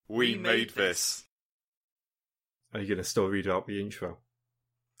We made this. Are you going to still read out the intro?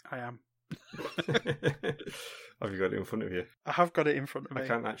 I am. Have you got it in front of you? I have got it in front of me. I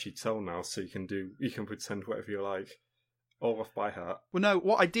can't actually tell now, so you can pretend whatever you like. All off by heart. Well, no,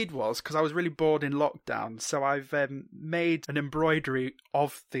 what I did was, because I was really bored in lockdown, so I've made an embroidery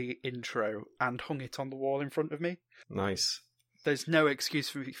of the intro and hung it on the wall in front of me. Nice. There's no excuse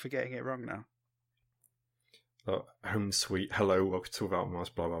for me for getting it wrong now. Home sweet, hello, welcome to Without Mouse,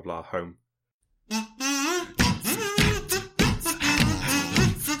 blah blah blah, home.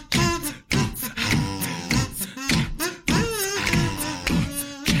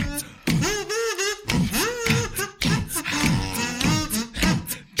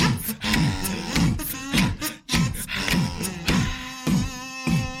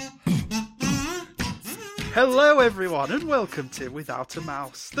 Hello everyone and welcome to Without a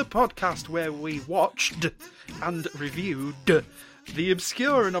Mouse, the podcast where we watched and reviewed the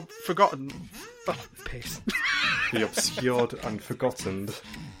obscure and forgotten... Oh, piss. The obscured and forgotten.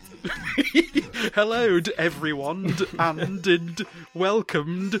 Hello everyone and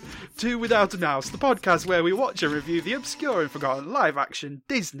welcomed to Without a Mouse, the podcast where we watch and review the obscure and forgotten live-action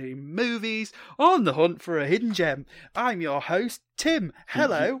Disney movies on the hunt for a hidden gem. I'm your host, Tim.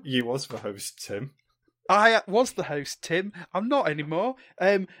 Hello. You was the host, Tim. I was the host, Tim. I'm not anymore.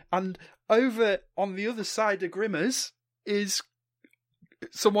 And over on the other side of Grimmers is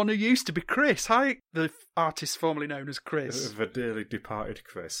someone who used to be Chris. Hi, the artist formerly known as Chris. The dearly departed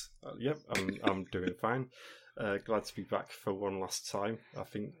Chris. Yep, I'm doing fine. Glad to be back for one last time. I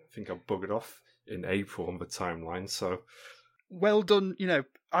think I buggered off in April on the timeline, so... Well done,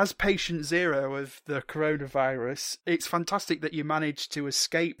 as patient zero of the coronavirus, it's fantastic that you managed to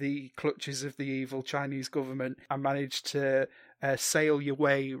escape the clutches of the evil Chinese government and managed to sail your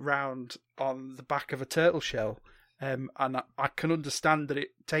way round on the back of a turtle shell. And I can understand that it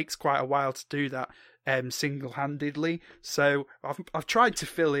takes quite a while to do that single-handedly. So I've tried to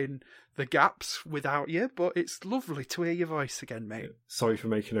fill in the gaps without you, but it's lovely to hear your voice again, mate. Sorry for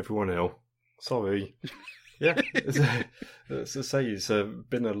making everyone ill. Sorry. Yeah, as I say, it's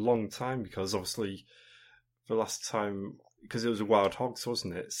been a long time because obviously the last time, because it was Wild Hogs,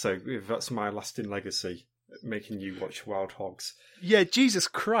 wasn't it? So that's my lasting legacy, making you watch Wild Hogs. Yeah, Jesus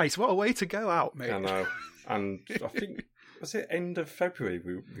Christ, what a way to go out, mate. I know, and I think, was it end of February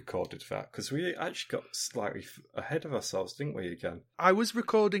we recorded that? Because we actually got slightly ahead of ourselves, didn't we, again? I was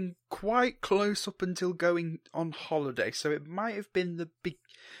recording quite close up until going on holiday, so it might have been the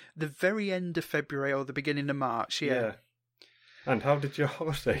very end of February or the beginning of March, yeah. And how did your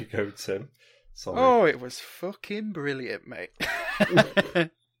holiday go, Tim? Sorry. Oh, it was fucking brilliant, mate.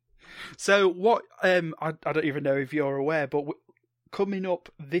 So what, I don't even know if you're aware, but coming up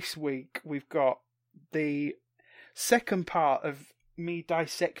this week, we've got the second part of me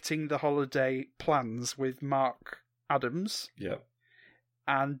dissecting the holiday plans with Mark Adams. Yeah.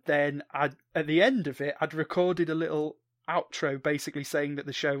 And then at the end of it, I'd recorded a little outro basically saying that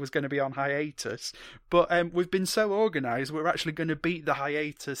the show was going to be on hiatus, but we've been so organised we're actually going to beat the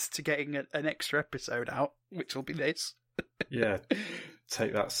hiatus to getting an extra episode out, which will be this. Yeah,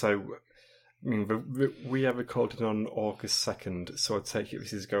 take that. So we have recorded on August 2nd, so I take it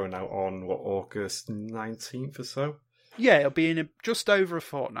this is going out on August 19th or so. Yeah, it'll be in just over a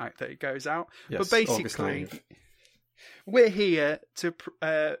fortnight that it goes out. Yes, but basically August 9th. We're here to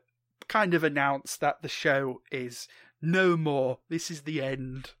kind of announce that the show is no more. This is the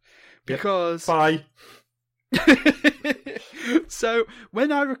end. Because... Bye. So,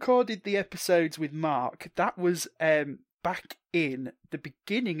 when I recorded the episodes with Mark, that was back in the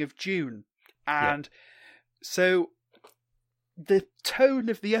beginning of June. And so the tone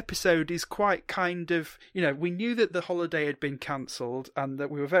of the episode is quite kind of, we knew that the holiday had been cancelled and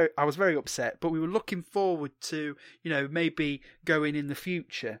that I was very upset, but we were looking forward to, maybe going in the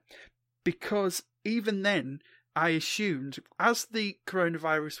future. Because even then, I assumed, as the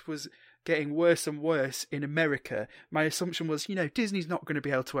coronavirus was getting worse and worse in America, my assumption was, Disney's not going to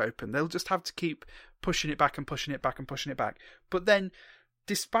be able to open. They'll just have to keep pushing it back and pushing it back and pushing it back. But then,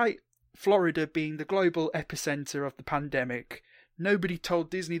 despite Florida being the global epicenter of the pandemic, nobody told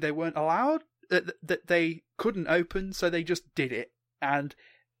Disney they weren't allowed, that they couldn't open, so they just did it. And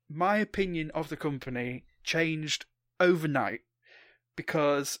my opinion of the company changed overnight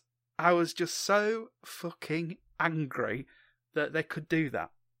because I was just so fucking angry that they could do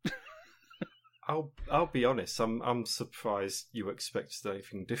that. I'll be honest, I'm surprised you expected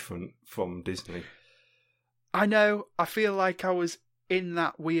anything different from Disney. I know, I feel like I was in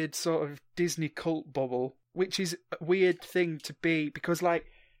that weird sort of Disney cult bubble, which is a weird thing to be, because I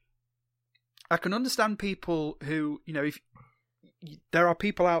can understand people who, if there are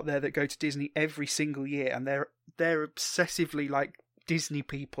people out there that go to Disney every single year, and they're obsessively like Disney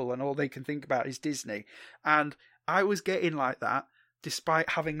people, and all they can think about is Disney. And I was getting like that despite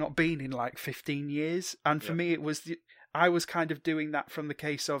having not been in like 15 years. And for me, it was I was kind of doing that from the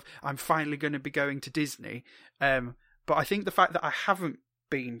case of I'm finally going to be going to Disney. But I think the fact that I haven't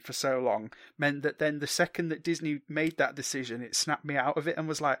been for so long meant that then the second that Disney made that decision, it snapped me out of it and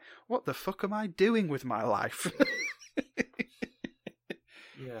was like, what the fuck am I doing with my life?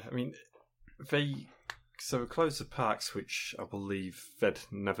 Yeah, I mean, they closed the parks, which I believe they'd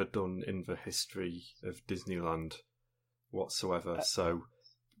never done in the history of Disneyland whatsoever. So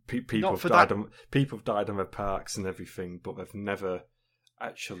people have died on their parks and everything, but they've never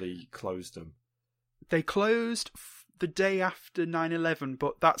actually closed them. They closed the day after 9/11,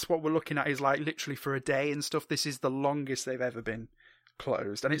 but that's what we're looking at is like literally for a day and stuff. This is the longest they've ever been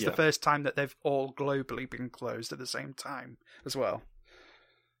closed, and it's the first time that they've all globally been closed at the same time as well.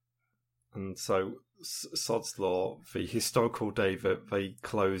 And so, sod's law, the historical day that they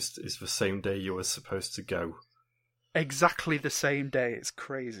closed is the same day you were supposed to go. Exactly the same day. It's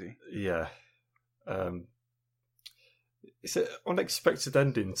crazy. Yeah. It's an unexpected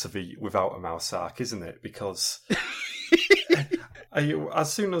ending to the Without a Mouse arc, isn't it? Because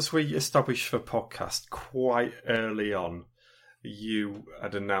as soon as we established the podcast, quite early on, you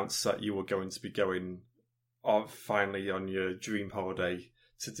had announced that you were going to be going finally on your dream holiday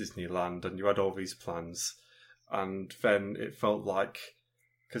to Disneyland, and you had all these plans. And then it felt like,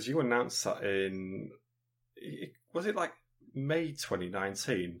 because you announced that was it like May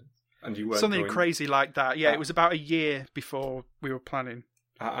 2019? And you weren't something crazy like that. Yeah, it was about a year before we were planning.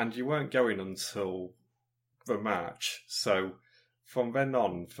 And you weren't going until the March. So from then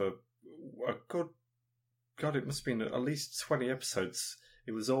on, for a good, God, it must have been at least 20 episodes.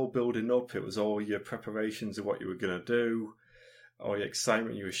 It was all building up. It was all your preparations of what you were going to do, all your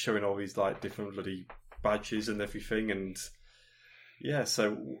excitement. You were showing all these like different bloody badges and everything. And yeah,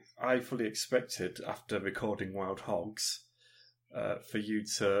 so I fully expected after recording Wild Hogs, for you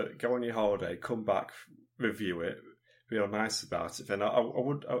to go on your holiday, come back, review it, be all nice about it. Then I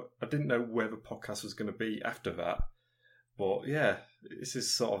didn't know where the podcast was going to be after that, but yeah, this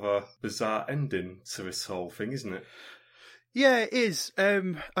is sort of a bizarre ending to this whole thing, isn't it? Yeah, it is.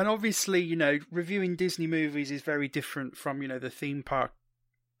 And obviously, reviewing Disney movies is very different from, the theme park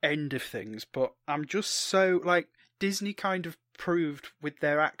end of things. But I'm just so like Disney kind of proved with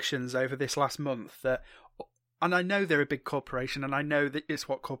their actions over this last month that. And I know they're a big corporation, and I know that it's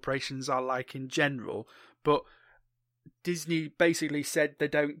what corporations are like in general, but Disney basically said they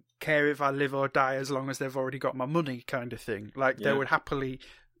don't care if I live or die as long as they've already got my money kind of thing. Like, they would happily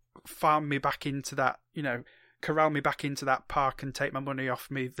farm me back into that, corral me back into that park and take my money off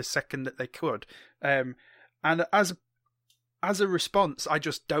me the second that they could. And as a response, I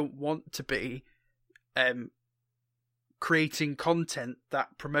just don't want to be creating content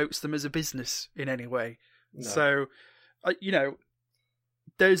that promotes them as a business in any way. No. So,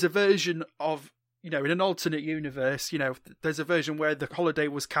 there's a version of, in an alternate universe, there's a version where the holiday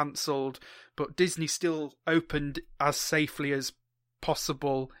was cancelled, but Disney still opened as safely as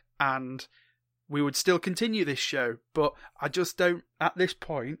possible, and we would still continue this show. But I just don't, at this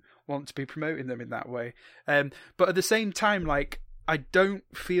point, want to be promoting them in that way. But at the same time, like, I don't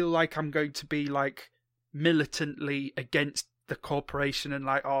feel like I'm going to be, like, militantly against the corporation and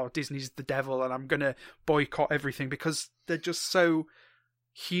like, oh, Disney's the devil and I'm going to boycott everything, because they're just so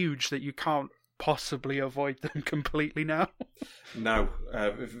huge that you can't possibly avoid them completely now. No,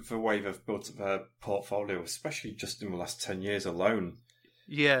 the way they've built up their portfolio, especially just in the last 10 years alone.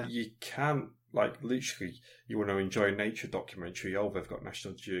 Yeah. You can't, like, literally, you want to enjoy a nature documentary, oh, they've got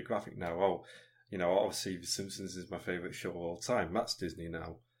National Geographic now, oh, obviously The Simpsons is my favourite show of all time, that's Disney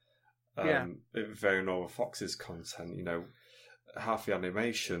now. Varying over Fox's content, half the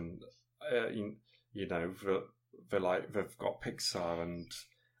animation, they've got Pixar and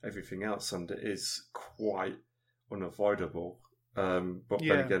everything else, and it is quite unavoidable. But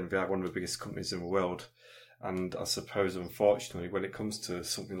then again, they are one of the biggest companies in the world, and I suppose, unfortunately, when it comes to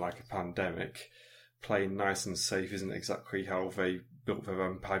something like a pandemic, playing nice and safe isn't exactly how they built their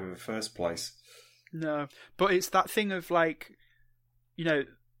empire in the first place. No, but it's that thing of like,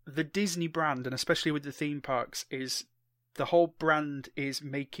 the Disney brand, and especially with the theme parks, is the whole brand is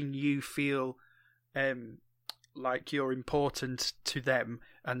making you feel like you're important to them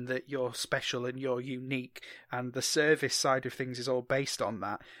and that you're special and you're unique, and the service side of things is all based on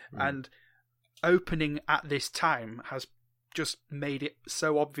that. And opening at this time has just made it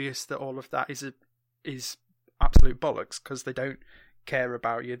so obvious that all of that is absolute bollocks, because they don't care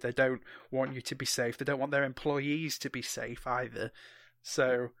about you. They don't want you to be safe. They don't want their employees to be safe either.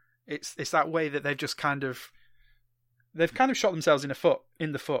 So it's that way that they've kind of shot themselves in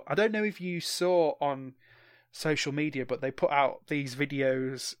the foot. I don't know if you saw on social media, but they put out these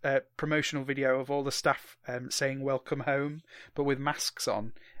videos, promotional video of all the staff saying "Welcome home," but with masks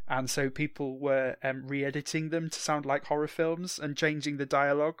on, and so people were re-editing them to sound like horror films and changing the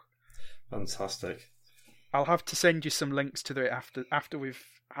dialogue. Fantastic. I'll have to send you some links to it after we've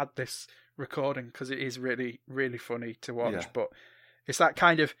had this recording, because it is really, really funny to watch. Yeah. But it's that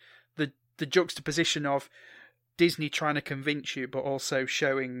kind of the juxtaposition of Disney trying to convince you, but also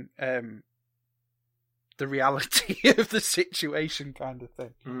showing the reality of the situation, kind of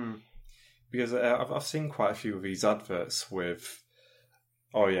thing. Because I've seen quite a few of these adverts with,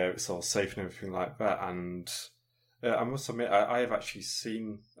 oh yeah, it's all safe and everything like that, and I must admit, I have actually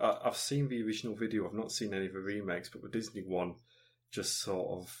seen, I've seen the original video. I've not seen any of the remakes, but the Disney one just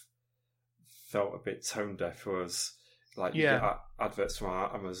sort of felt a bit tone deaf, whereas like you get adverts from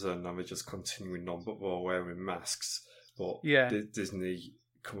Amazon and they're just continuing on, but we're all wearing masks. But Disney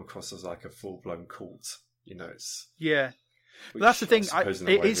come across as like a full blown cult. You know, it's But that's the thing.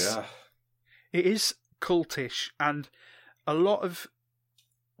 It is cultish, and a lot of,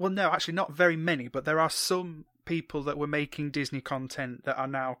 well, no, actually not very many, but there are some people that were making Disney content that are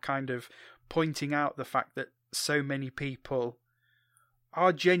now kind of pointing out the fact that so many people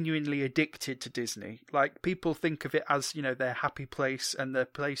are genuinely addicted to Disney. Like, people think of it as, you know, their happy place and their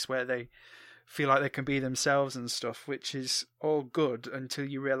place where they feel like they can be themselves and stuff, which is all good until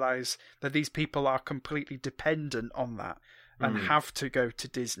you realise that these people are completely dependent on that and have to go to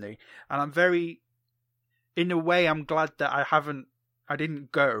Disney. And I'm very, in a way, I'm glad that I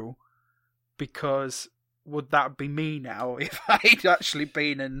didn't go, because would that be me now if I'd actually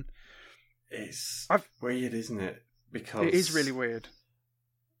been in? It's weird, isn't it? Because it is really weird.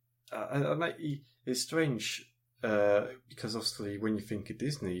 It's strange because obviously when you think of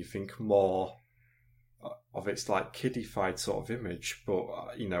Disney, you think more of its like kiddified sort of image.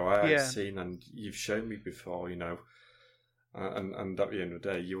 But you know, I have seen, and you've shown me before, you know, and at the end of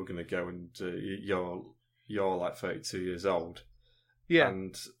the day, you were going to go and you're like 32 years old,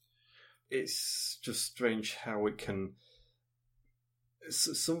 and it's just strange how it can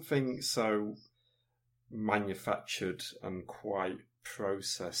something so manufactured and quite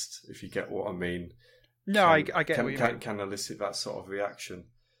processed, if you get what I mean. No, I get what you mean. Can elicit that sort of reaction.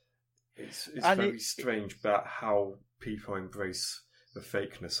 It's very strange about how people embrace the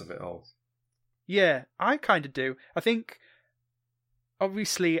fakeness of it all. Yeah, I kind of do. I think,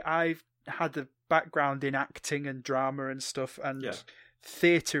 obviously, I've had a background in acting and drama and stuff, and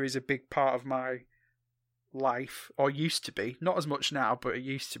theatre is a big part of my life, or used to be. Not as much now, but it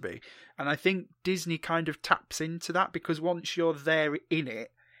used to be. And I think Disney kind of taps into that, because once you're there in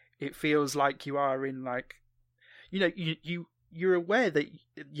it, it feels like you are in, like, you know, you're aware that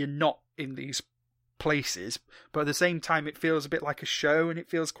you're not in these places, but at the same time it feels a bit like a show, and it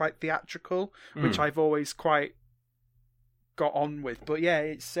feels quite theatrical, which I've always quite got on with. But yeah,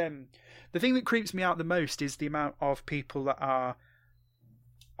 it's the thing that creeps me out the most is the amount of people that are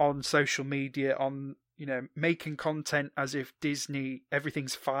on social media, on, you know, making content as if Disney,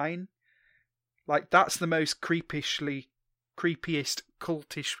 everything's fine. Like, that's the most creepiest,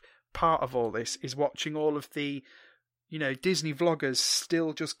 cultish part of all this, is watching all of the, you know, Disney vloggers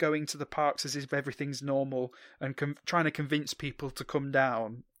still just going to the parks as if everything's normal and trying to convince people to come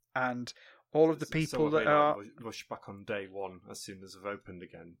down, and all of the people that are rush back on day one as soon as they've opened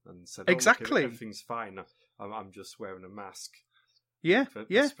again and said, exactly, everything's fine. I'm just wearing a mask. Yeah,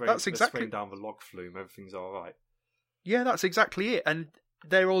 that's exactly. Spraying down the log flume, everything's all right. Yeah, that's exactly it. And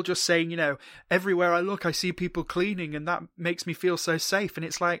they're all just saying, you know, everywhere I look, I see people cleaning, and that makes me feel so safe. And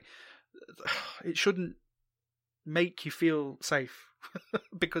it's like, it shouldn't make you feel safe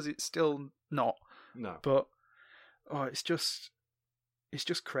because it's still not. No. But it's just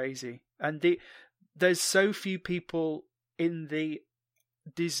crazy. And there's so few people in the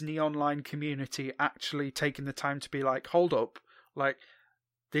Disney online community actually taking the time to be like, hold up. Like,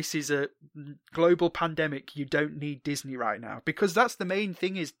 this is a global pandemic. You don't need Disney right now. Because that's the main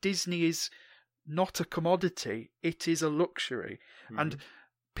thing, is Disney is not a commodity. It is a luxury. And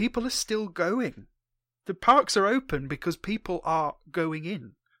people are still going. The parks are open because people are going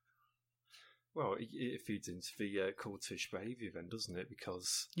in. Well, it feeds into the cultish behaviour then, doesn't it?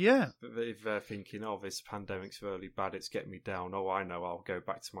 Because if they're thinking, oh, this pandemic's really bad, it's getting me down. Oh, I know, I'll go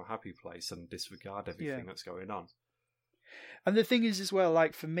back to my happy place and disregard everything that's going on. And the thing is, as well,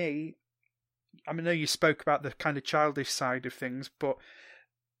 like, for me, I mean, I know you spoke about the kind of childish side of things, but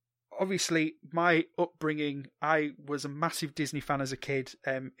obviously, my upbringing, I was a massive Disney fan as a kid.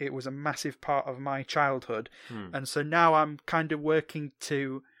 It was a massive part of my childhood. And so now I'm kind of working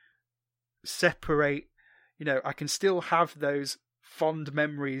to separate, I can still have those fond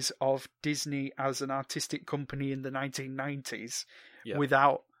memories of Disney as an artistic company in the 1990s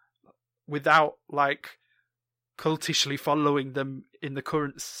without like cultishly following them in the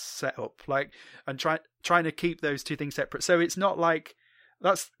current setup, and trying to keep those two things separate. So it's not like,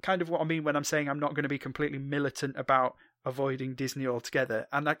 that's kind of what I mean when I'm saying I'm not going to be completely militant about avoiding Disney altogether.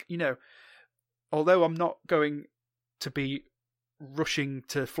 And although I'm not going to be rushing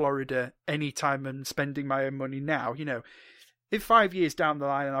to Florida anytime and spending my own money now, if 5 years down the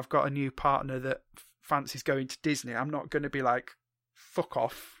line and I've got a new partner that fancies going to Disney, I'm not going to be like, fuck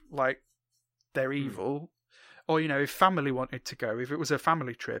off, like they're evil. Or, if family wanted to go, if it was a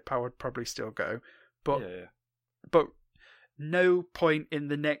family trip, I would probably still go. But no point in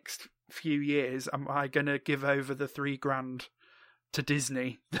the next few years am I going to give over the $3,000 to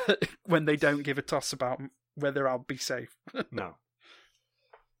Disney when they don't give a toss about whether I'll be safe. No.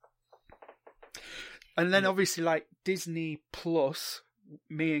 And then obviously, like Disney Plus,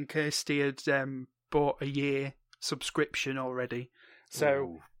 me and Kirsty had bought a year subscription already. So,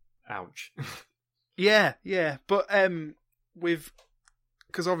 ooh, ouch. yeah. But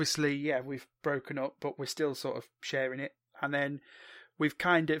because obviously, we've broken up, but we're still sort of sharing it. And then we've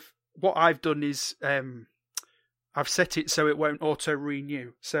what I've done is I've set it so it won't auto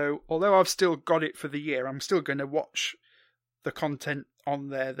renew. So although I've still got it for the year, I'm still going to watch the content on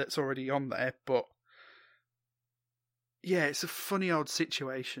there that's already on there. But yeah, it's a funny old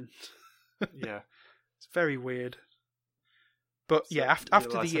situation. Yeah. It's very weird. But so,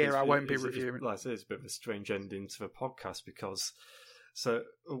 after the year, I won't be reviewing. Like I say, it's a bit of a strange ending to the podcast because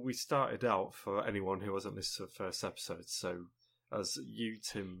we started out, for anyone who wasn't listening to the first episode, so as you,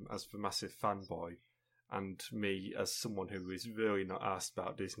 Tim, as the massive fanboy, and me as someone who is really not asked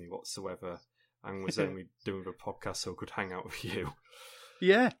about Disney whatsoever, and was only doing the podcast so I could hang out with you.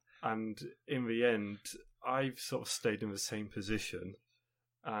 Yeah. And in the end, I've sort of stayed in the same position,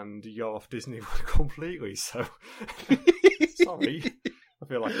 and you're off Disney completely, so sorry. I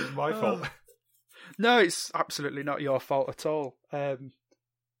feel like it's my fault. No, it's absolutely not your fault at all.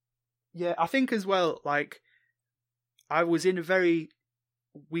 Yeah, I think as well, like, I was in a very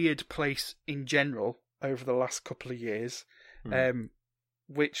weird place in general over the last couple of years,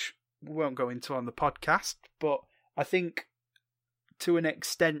 which we won't go into on the podcast, but I think to an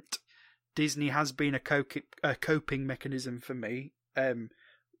extent Disney has been a coping mechanism for me, that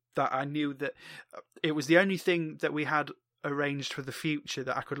I knew that it was the only thing that we had arranged for the future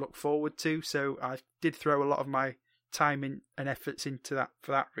that I could look forward to, so I did throw a lot of my time and efforts into that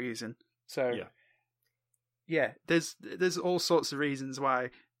for that reason. So yeah, there's all sorts of reasons why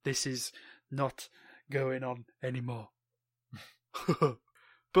this is not going on anymore.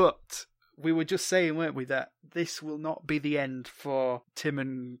 But we were just saying, weren't we, that this will not be the end for Tim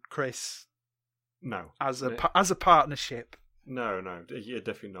and Chris. No, as a partnership. No, yeah,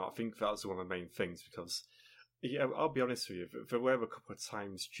 definitely not. I think that was one of the main things because, yeah, I'll be honest with you, there were a couple of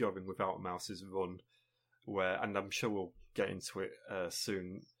times during Without Mouse's run where, and I'm sure we'll get into it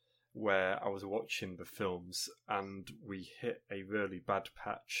soon, where I was watching the films and we hit a really bad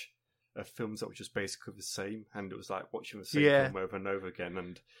patch of films that were just basically the same, and it was like watching the same film over and over again,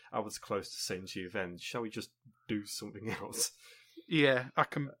 and I was close to saying to you then, shall we just do something else? Yeah, I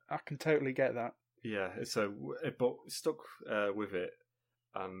can totally get that. Yeah, so but stuck with it,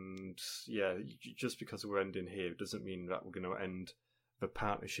 and yeah, just because we're ending here doesn't mean that we're going to end the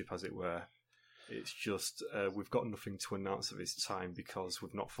partnership, as it were. It's just we've got nothing to announce at this time because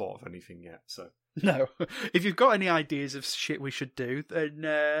we've not thought of anything yet. So no, if you've got any ideas of shit we should do,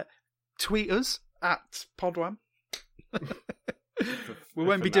 then tweet us at Podwam. We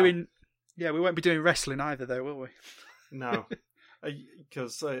won't be doing wrestling either, though, will we? No.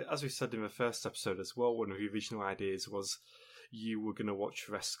 Because as we said in the first episode as well, one of the original ideas was you were going to watch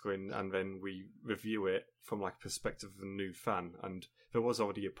wrestling and then we review it from like a perspective of a new fan, and there was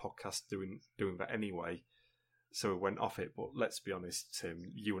already a podcast doing that anyway, so we went off it. But let's be honest,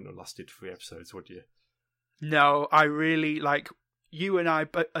 Tim, you wouldn't have lasted 3 episodes, would you? No, I really like you and I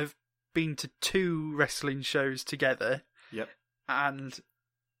have been to 2 wrestling shows together. Yep. And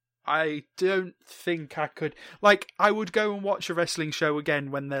I don't think I could... Like, I would go and watch a wrestling show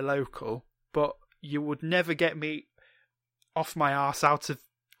again when they're local, but you would never get me off my arse out of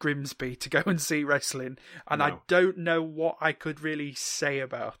Grimsby to go and see wrestling, and no. I don't know what I could really say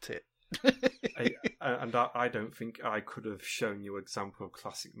about it. I don't think I could have shown you an example of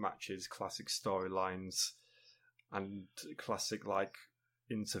classic matches, classic storylines, and classic, like,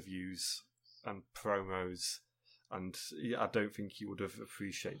 interviews and promos, and I don't think you would have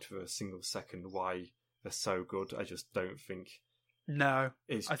appreciated for a single second why they're so good. I just don't think. No,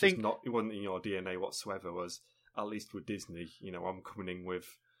 It's I just think not. It wasn't in your DNA whatsoever. Was at least with Disney. I'm coming in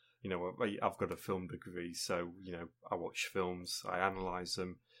with, I've got a film degree, so I watch films, I analyse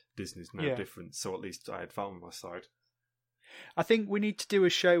them. Disney's no different, so at least I had that on my side. I think we need to do a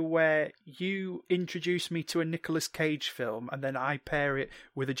show where you introduce me to a Nicolas Cage film, and then I pair it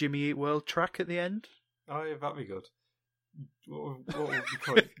with a Jimmy Eat World track at the end. Oh yeah, that'd be good. What would we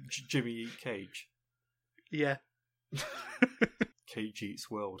call it? Jimmy Eat Cage. Yeah. Cage Eats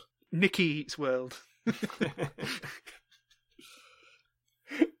World. Nicky Eats World.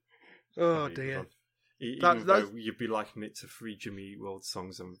 Oh dear. Even though you'd be liking it to 3 Jimmy Eat World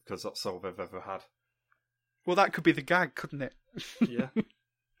songs, because that's all they've ever had. Well, that could be the gag, couldn't it? Yeah.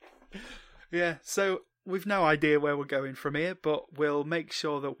 Yeah, so we've no idea where we're going from here, but we'll make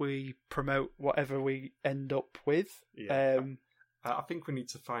sure that we promote whatever we end up with. Yeah. I think we need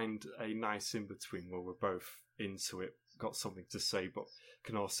to find a nice in-between where we're both into it, got something to say, but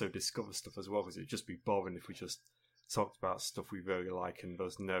can also discover stuff as well, because it'd just be boring if we just talked about stuff we really like and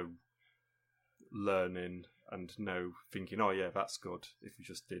there's no learning and no thinking, oh yeah, that's good, if we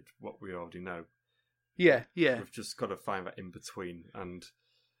just did what we already know. Yeah. We've just got to find that in-between, and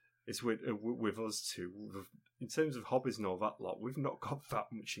it's with us two. In terms of hobbies and all that lot, we've not got that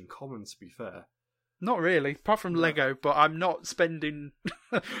much in common, to be fair. Not really, apart from Lego, but I'm not spending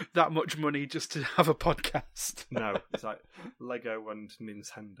that much money just to have a podcast. No, it's like Lego and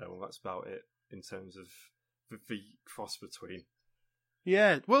Nintendo, and that's about it in terms of the cross between.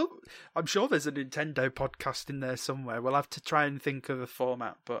 Yeah, well, I'm sure there's a Nintendo podcast in there somewhere. We'll have to try and think of a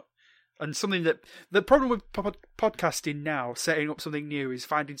format, and something that the problem with podcasting now, setting up something new, is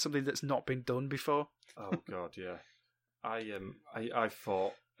finding something that's not been done before. Oh God, yeah. I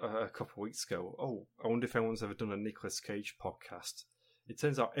thought a couple of weeks ago, I wonder if anyone's ever done a Nicolas Cage podcast. It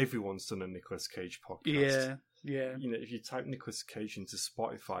turns out everyone's done a Nicolas Cage podcast. Yeah. If you type Nicolas Cage into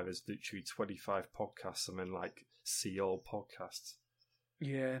Spotify, there's literally 25 podcasts and then see all podcasts.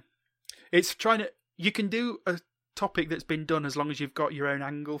 Yeah. It's you can do a topic that's been done as long as you've got your own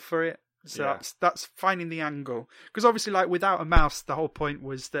angle for it. So that's finding the angle. Because obviously, Without a Mouse, the whole point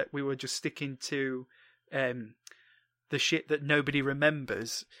was that we were just sticking to the shit that nobody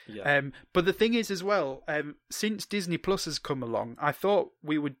remembers. Yeah. But the thing is as well, since Disney Plus has come along, I thought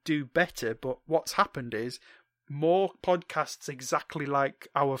we would do better, but what's happened is more podcasts exactly like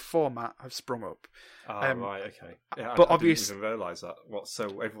our format have sprung up. Right, okay. Yeah, but I obviously, didn't even realise that.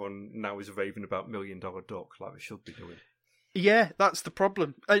 So everyone now is raving about $1 Million Duck like they should be doing. Yeah, that's the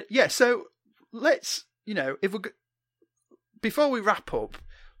problem. So let's, before we wrap up,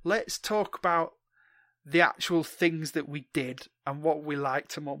 let's talk about the actual things that we did and what we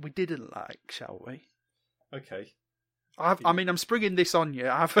liked and what we didn't like, shall we? Okay. I'm springing this on you.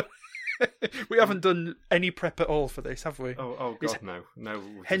 We haven't done any prep at all for this, have we? Oh God, no.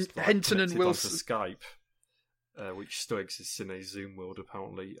 Henton and Wilson Skype, which still exists in a Zoom world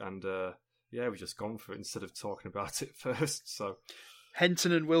apparently, and we've just gone for it instead of talking about it first. So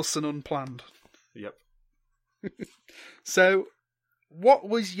Henton and Wilson unplanned. Yep. So, what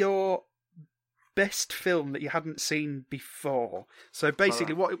was your best film that you hadn't seen before? So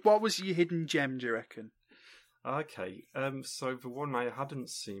basically, what was your hidden gem, do you reckon? Okay, so the one I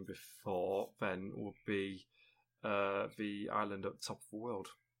hadn't seen before then would be The Island at the Top of the World,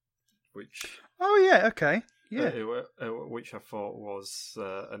 which... Oh yeah, okay, yeah. Which I thought was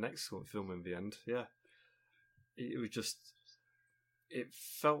an excellent film in the end, yeah. It was just... It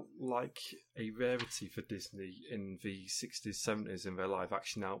felt like a rarity for Disney in the 60s, 70s in their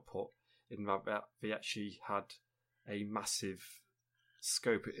live-action output, in that they actually had a massive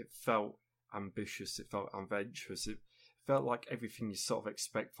scope. It felt ambitious, it felt adventurous, it felt like everything you sort of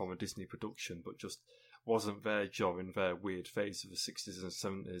expect from a Disney production, but just wasn't there during their weird phase of the 60s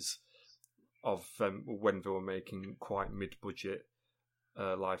and 70s of when they were making quite mid-budget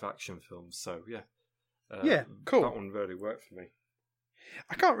live-action films. So, yeah, cool. That one really worked for me.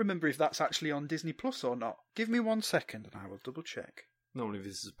 I can't remember if that's actually on Disney Plus or not. Give me 1 second and I will double check. Normally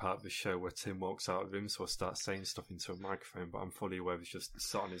this is part of the show where Tim walks out of him, so I start saying stuff into a microphone, but I'm fully aware he's just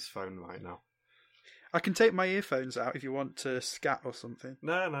sat on his phone right now. I can take my earphones out if you want to scat or something.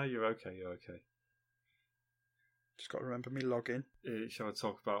 No, you're okay. Just got to remember me login. Shall I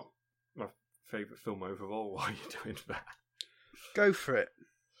talk about my favourite film overall while you're doing that? Go for it.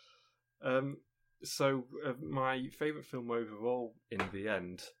 So my favourite film overall in the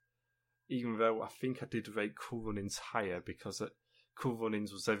end, even though I think I did rate Cool Runnings higher because Cool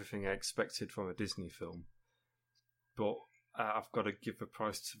Runnings was everything I expected from a Disney film, but I've got to give a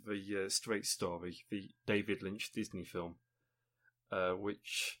prize to the Straight Story, the David Lynch Disney film,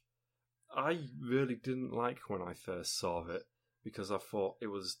 which I really didn't like when I first saw it, because I thought it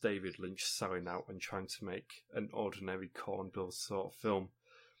was David Lynch selling out and trying to make an ordinary cornball sort of film.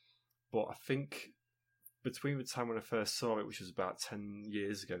 But I think between the time when I first saw it, which was about 10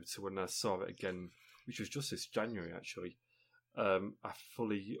 years ago, to when I saw it again, which was just this January actually, I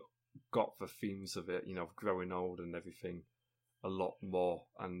fully got the themes of it, of growing old and everything a lot more,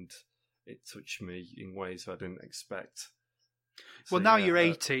 and it touched me in ways I didn't expect. So, well, now you're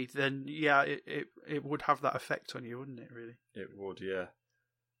 80, then it would have that effect on you, wouldn't it, really? It would, yeah.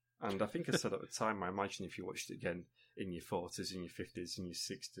 And I think I said at the time, I imagine if you watched it again in your 40s, in your 50s, in your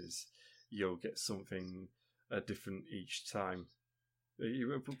 60s, you'll get something different each time.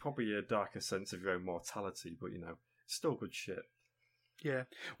 Probably a darker sense of your own mortality, but, still good shit. Yeah.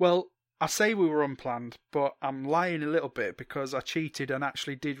 Well, I say we were unplanned, but I'm lying a little bit because I cheated and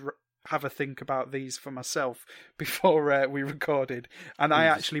actually did have a think about these for myself before we recorded. And I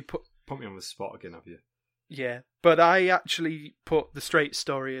actually put me on the spot again, have you? Yeah, but I actually put The Straight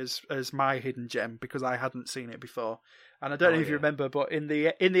Story as my hidden gem because I hadn't seen it before. And I don't know if you remember, but in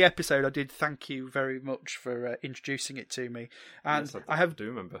the episode, I did thank you very much for introducing it to me. And yes, I do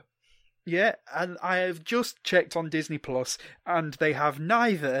remember. Yeah, and I have just checked on Disney Plus, and they have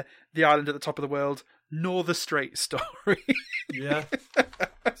neither The Island at the Top of the World nor The Straight Story. Yeah,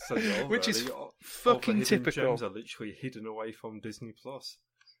 which is fucking typical. Gems are literally hidden away from Disney Plus.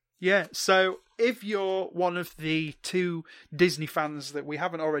 Yeah, so if you're one of the 2 Disney fans that we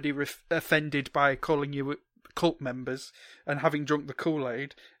haven't already offended by calling you cult members and having drunk the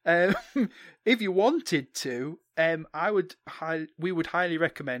Kool-Aid, if you wanted to, we would highly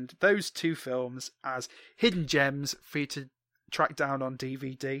recommend those 2 films as hidden gems for you to track down on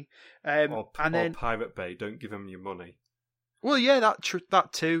DVD. Or Pirate Bay. Don't give them your money. Well, yeah,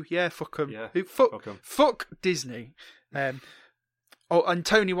 that too. Yeah, fuck them. Yeah, fuck Disney. And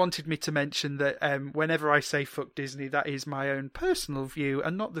Tony wanted me to mention that whenever I say fuck Disney, that is my own personal view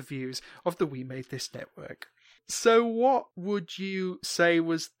and not the views of the We Made This Network. So what would you say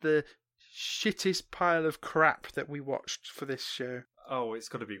was the shittest pile of crap that we watched for this show? Oh, it's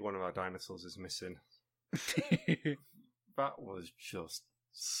got to be One of Our Dinosaurs Is Missing. That was just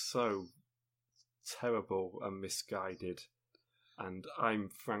so terrible and misguided, and I'm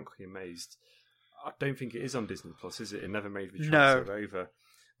frankly amazed. I don't think it is on Disney Plus, is it? It never made the transfer over,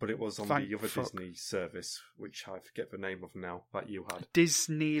 but it was on the other Disney service, which I forget the name of now, that you had.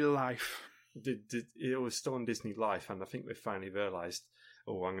 Disney Life. It was still on Disney Life, and I think they finally realised,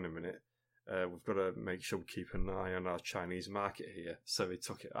 oh, hang on a minute, we've got to make sure we keep an eye on our Chinese market here, so they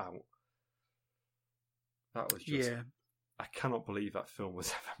took it out. That was just... Yeah. I cannot believe that film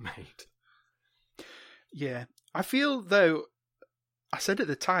was ever made. Yeah. I feel, though, I said at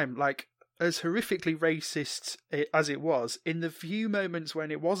the time, like, as horrifically racist as it was, in the few moments when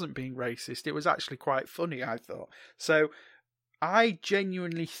it wasn't being racist, it was actually quite funny, I thought. So I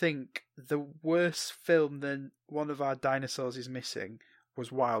genuinely think the worst film than One of Our Dinosaurs Is Missing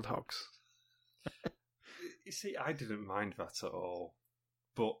was Wild Hogs. You see, I didn't mind that at all.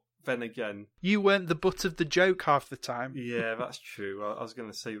 But then again... You weren't the butt of the joke half the time. Yeah, that's true. I was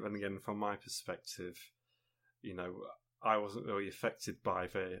going to say, then again, from my perspective, I wasn't really affected by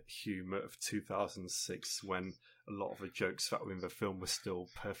the humour of 2006 when a lot of the jokes that were in the film were still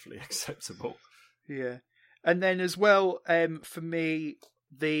perfectly acceptable. Yeah. And then as well, for me,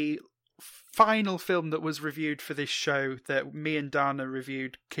 the final film that was reviewed for this show that me and Dana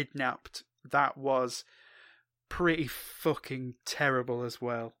reviewed, Kidnapped, that was pretty fucking terrible as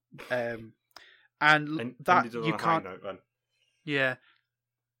well. And that you can't... Note, then. Yeah.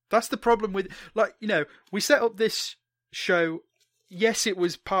 That's the problem with... we set up this show. Yes, it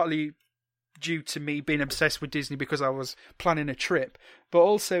was partly due to me being obsessed with Disney because I was planning a trip, but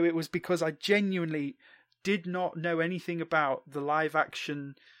also it was because I genuinely did not know anything about the live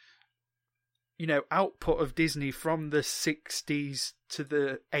action output of Disney from the 60s to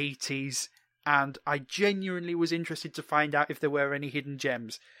the 80s, and I genuinely was interested to find out if there were any hidden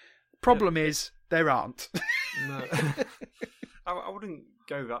gems. Problem is there aren't. No. I wouldn't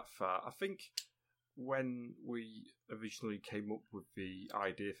go that far. I think when we originally came up with the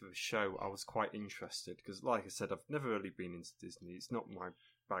idea for the show, I was quite interested because, like I said, I've never really been into Disney. It's not my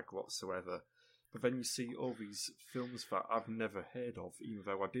bag whatsoever. But then you see all these films that I've never heard of, even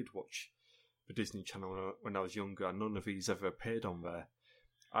though I did watch the Disney Channel when I was younger, and none of these ever appeared on there.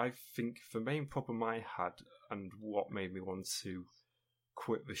 I think the main problem I had, and what made me want to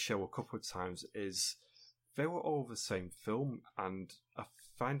quit the show a couple of times, is they were all the same film, and I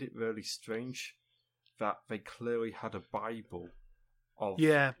find it really strange that they clearly had a Bible of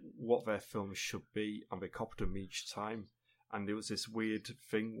what their films should be, and they copied them each time. And it was this weird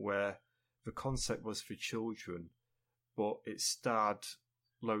thing where the concept was for children, but it starred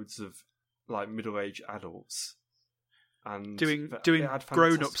loads of like middle-aged adults and doing had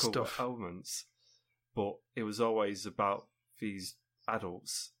grown-up stuff elements, but it was always about these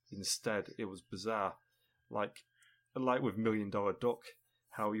adults. Instead, it was bizarre, like with $1 Million Duck,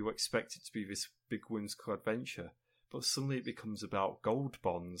 how you expect it to be this big whimsical adventure, but suddenly it becomes about gold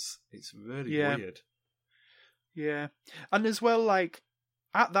bonds. It's really weird. Yeah, and as well, like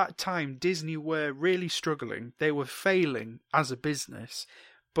at that time, Disney were really struggling. They were failing as a business,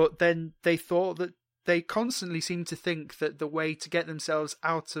 but then they thought that they constantly seemed to think that the way to get themselves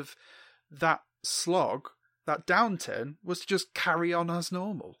out of that slog, that downturn, was to just carry on as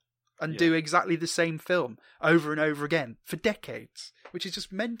normal and do exactly the same film over and over again for decades, which is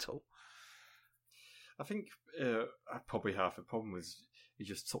just mental. I think probably half the problem was it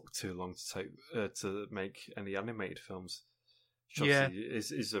just took too long to make any animated films. Which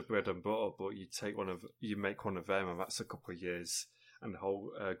is a bread and butter, but you make one of them, and that's a couple of years and a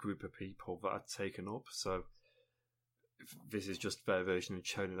whole group of people that are taken up. So this is just their version of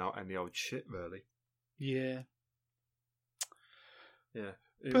churning out any old shit, really. Yeah. Yeah.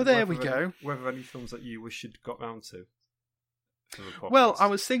 But there we go. Were there any films that you wish you'd got round to? Well, I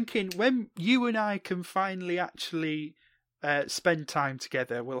was thinking when you and I can finally actually spend time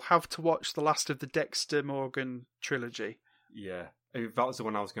together, we'll have to watch the last of the Dexter Morgan trilogy. Yeah. That was the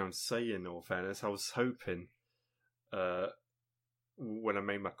one I was going to say, in all fairness. I was hoping when I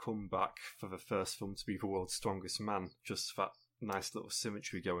made my comeback for the first film to be The World's Strongest Man, just that nice little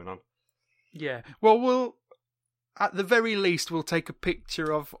symmetry going on. Yeah. Well, at the very least, we'll take a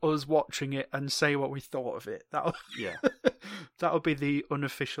picture of us watching it and say what we thought of it. That'll be the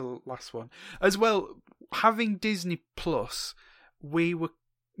unofficial last one. As well, having Disney Plus,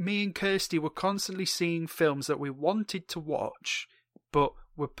 me and Kirsty were constantly seeing films that we wanted to watch, but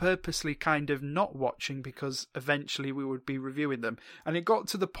were purposely kind of not watching because eventually we would be reviewing them. And it got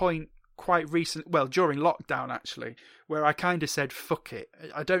to the point quite during lockdown actually, where I kind of said, fuck it.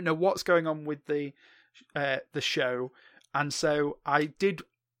 I don't know what's going on with the show, and so I did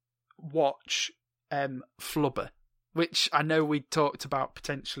watch Flubber, which I know we talked about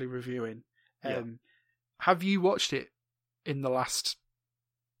potentially reviewing. Have you watched it in the last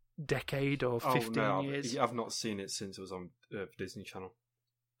decade or 15 years? I've not seen it since it was on Disney Channel.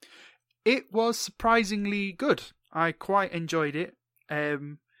 It was surprisingly good. I quite enjoyed it.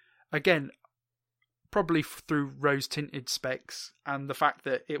 Again, probably through rose-tinted specs and the fact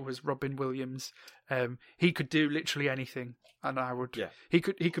that it was Robin Williams. He could do literally anything, and I would. Yeah. He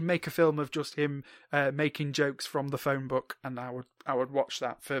could make a film of just him making jokes from the phone book, and I would watch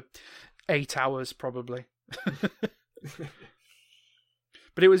that for 8 hours probably.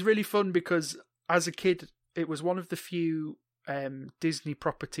 But it was really fun because as a kid, it was one of the few Disney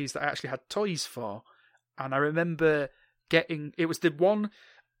properties that I actually had toys for, and I remember it was the one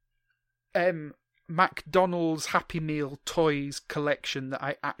McDonald's Happy Meal toys collection that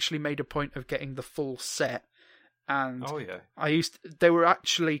I actually made a point of getting the full set. And they were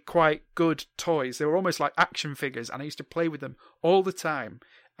actually quite good toys. They were almost like action figures, and I used to play with them all the time.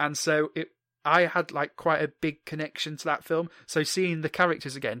 And so I had like quite a big connection to that film. So seeing the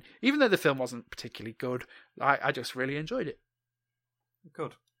characters again, even though the film wasn't particularly good, I just really enjoyed it.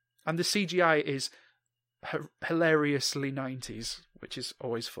 Good. And the CGI is hilariously 90s, which is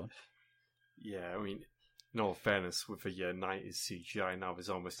always fun. Yeah, I mean, in all fairness, with the 90s CGI now, there's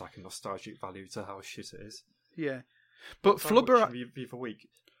almost like a nostalgic value to how shit it is. Yeah. But Flubber... The other week,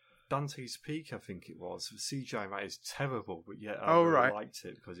 Dante's Peak, I think it was. The CGI that is terrible, but yet I really liked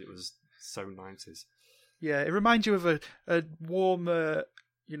it because it was so 90s. Yeah, it reminds you of a warmer,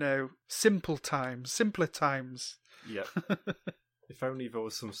 simpler times. Yeah. If only there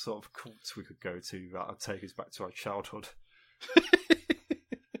was some sort of cult we could go to that would take us back to our childhood.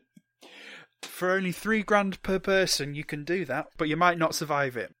 For only $3,000 per person, you can do that, but you might not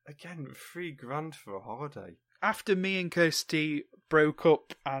survive it. Again, $3,000 for a holiday. After me and Kirsty broke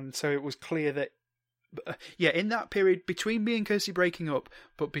up, and so it was clear that, in that period between me and Kirsty breaking up,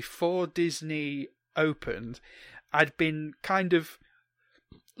 but before Disney opened, I'd been kind of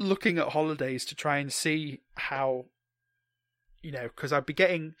looking at holidays to try and see how, because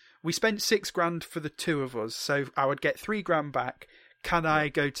we spent $6,000 for the two of us, so I would get $3,000 back. Can I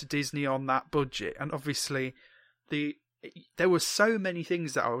go to Disney on that budget? And obviously, there were so many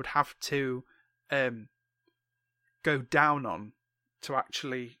things that I would have to go down on to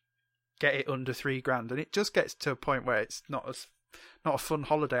actually get it under $3,000, and it just gets to a point where it's not not a fun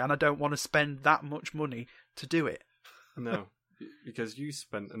holiday, and I don't want to spend that much money to do it. No, because you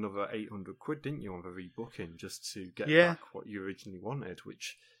spent another £800, didn't you, on the rebooking just to get Yeah. back what you originally wanted,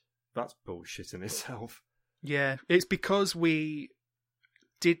 which that's bullshit in itself. Yeah, it's because we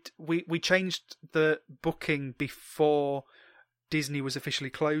changed the booking before Disney was officially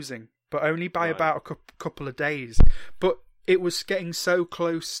closing, but only by Right. about a couple of days. But it was getting so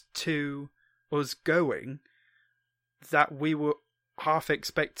close to us going that we were half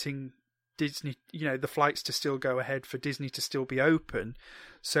expecting Disney, the flights to still go ahead, for Disney to still be open.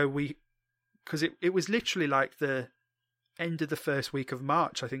 So because it was literally like the end of the first week of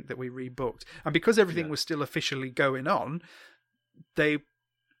March, I think, that we rebooked. And because everything was still officially going on, they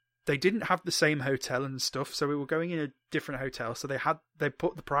didn't have the same hotel and stuff, so we were going in a different hotel. So they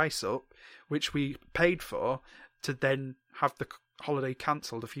put the price up, which we paid for, to then have the holiday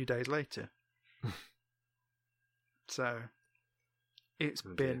cancelled a few days later. So it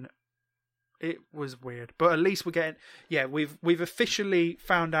was weird, but at least we're getting. Yeah, we've officially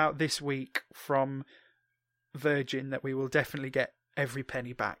found out this week from Virgin that we will definitely get every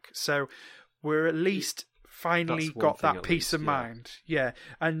penny back. So we're at least finally got that peace of mind. Yeah,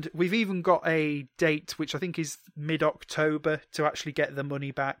 and we've even got a date, which I think is mid-October, to actually get the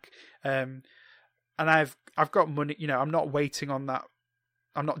money back. And I've got money. I'm not waiting on that.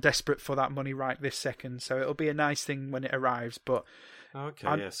 I'm not desperate for that money right this second. So it'll be a nice thing when it arrives. But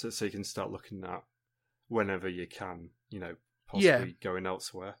okay, so you can start looking at whenever you can. Possibly going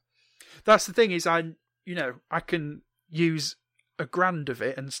elsewhere. That's the thing, is I can use $1,000 of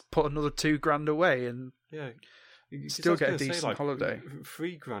it and put another $2,000 away, and still get a decent holiday.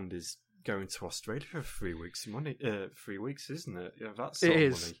 $3,000 is going to Australia for 3 weeks. 3 weeks, isn't it? Yeah, that's it sort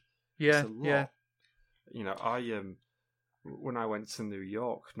is. Of money. Yeah, it's a lot. yeah. I when I went to New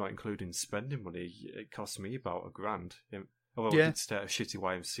York, not including spending money, it cost me about $1,000. Although I did stay at a shitty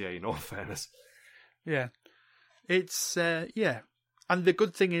YMCA, in all fairness. Yeah, it's and the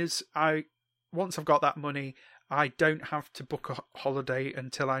good thing is, once I've got that money, I don't have to book a holiday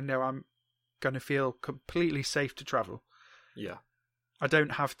until I know I'm going to feel completely safe to travel. Yeah, I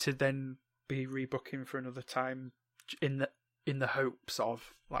don't have to then be rebooking for another time in the hopes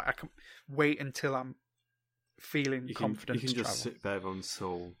of, like, I can wait until I'm feeling confident. You can to just travel. sit there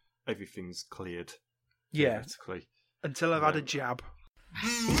until everything's cleared. Yeah, theoretically. Until I've had a jab.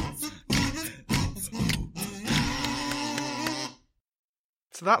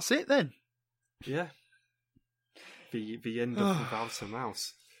 So that's it then. Yeah. The end of Without a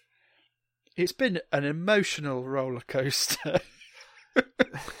Mouse. It's been an emotional roller coaster.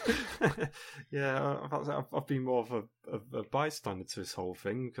 Yeah, I've been more of a bystander to this whole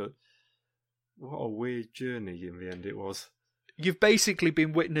thing. But what a weird journey in the end it was. You've basically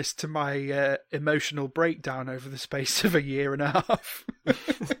been witness to my emotional breakdown over the space of 1.5 years.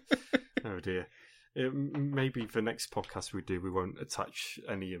 Oh dear. Maybe the next podcast we do, we won't attach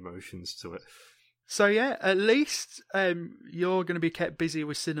any emotions to it. So yeah, at least you're going to be kept busy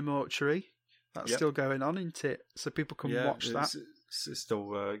with Cinemortuary. That's still going on, isn't it? So people can watch that. It's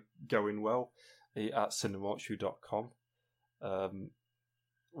still going well at cinemortuary.com.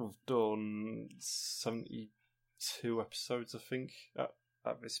 We've done 72 episodes, I think,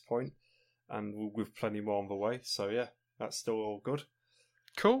 at this point, and we've plenty more on the way. So yeah, that's still all good.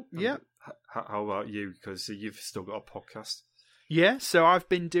 Cool. Yeah. How about you? Because you've still got a podcast. Yeah, so I've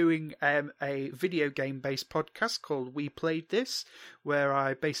been doing a video game based podcast called We Played This, where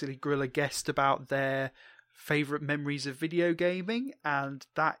I basically grill a guest about their favourite memories of video gaming, and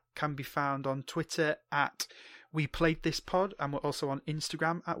that can be found on Twitter at We Played This Pod, and we're also on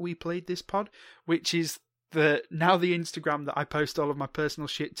Instagram at We Played This Pod, which is now the Instagram that I post all of my personal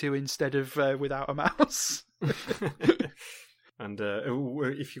shit to instead of Without a Mouse. And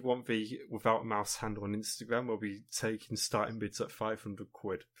if you want the Without a Mouse handle on Instagram, we'll be taking starting bids at £500.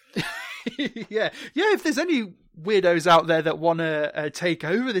 yeah. If there's any weirdos out there that want to take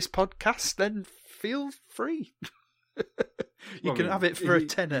over this podcast, then feel free. You can have it for a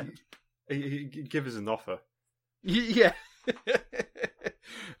tenner. Give us an offer. Yeah.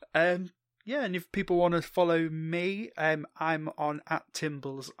 Yeah, and if people want to follow me, I'm on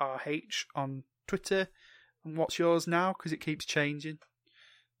 @TimblesRH on Twitter. And what's yours now? Because it keeps changing.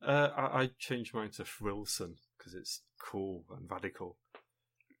 I changed mine to Frilson because it's cool and radical.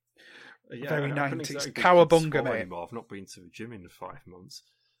 Yeah, very I 90s. exactly Cowabunga, mate. Anymore. I've not been to the gym in 5 months.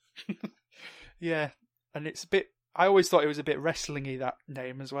 Yeah, and it's a bit... I always thought it was a bit wrestling-y, that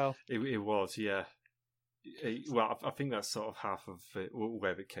name as well. It was, yeah. Well, I think that's sort of half of it,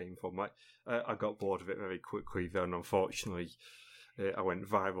 where it came from. I got bored of it very quickly, though, and unfortunately... I went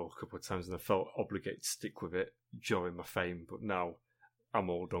viral a couple of times and I felt obligated to stick with it during my fame, but now I'm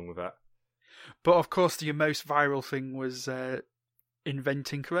all done with it. But of course, your most viral thing was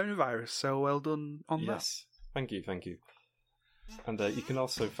inventing coronavirus. So well done on that. Yes, thank you. And you can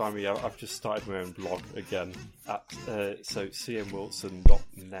also find me. I've just started my own blog again at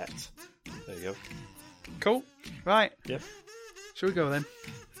cmwilson.net. There you go. Cool. Right. Yep. Shall we go then?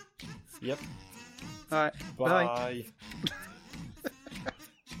 Yep. All right. Bye.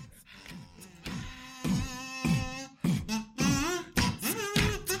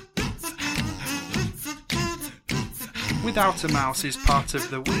 Without a Mouse is part of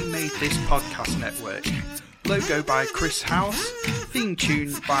the We Made This podcast network. Logo by Chris House. Theme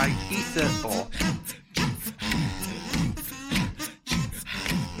tune by Ether Orr.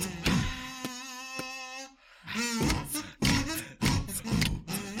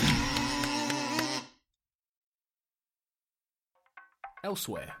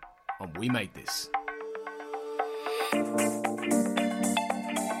 Elsewhere on We Made This.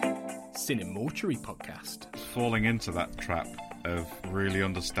 Cine Mortuary Podcast. Falling into that trap of really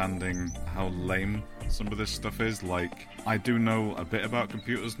understanding how lame some of this stuff is. Like, I do know a bit about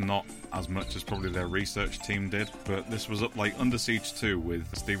computers, not as much as probably their research team did, but this was up like Under Siege 2 with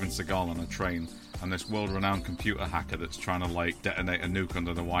Steven Seagal on a train and this world-renowned computer hacker that's trying to like detonate a nuke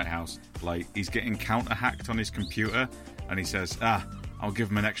under the White House. Like, he's getting counter-hacked on his computer and he says, I'll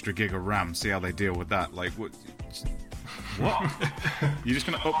give him an extra gig of RAM, see how they deal with that. Like, what? You're just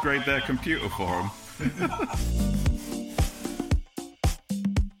going to upgrade their computer for them?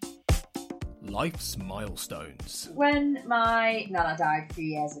 Life's milestones. When my nana died a few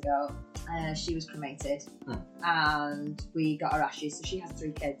years ago, she was cremated and we got her ashes. So she has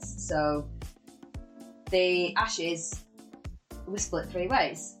 3 kids. So the ashes were split 3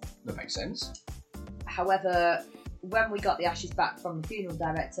 ways. That makes sense. However, when we got the ashes back from the funeral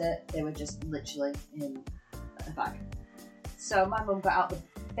director, they were just literally in a bag. So my mum got out the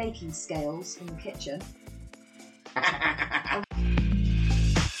baking scales in the kitchen.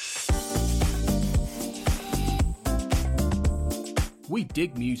 We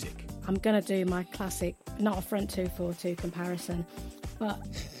dig music. I'm going to do my classic, not a front 242 comparison, but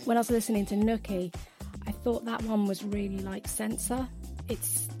when I was listening to Nookie, I thought that one was really like Sensor.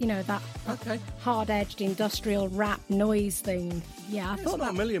 It's, you know, that hard-edged industrial rap noise thing. Yeah, I thought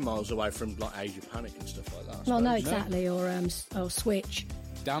not a million miles away from like Age of Panic and stuff like that. Well, no, exactly, or Switch.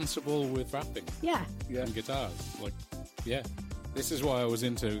 Danceable with rapping. Yeah. And guitars. Like, yeah. This is why I was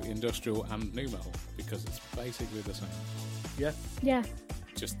into industrial and nu metal, because it's basically the same. Yeah.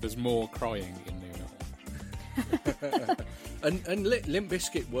 Just there's more crying in nu metal. and Limp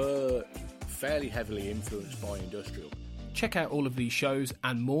Bizkit were fairly heavily influenced by industrial. Check out all of these shows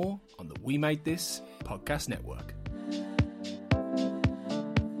and more on the We Made This podcast network.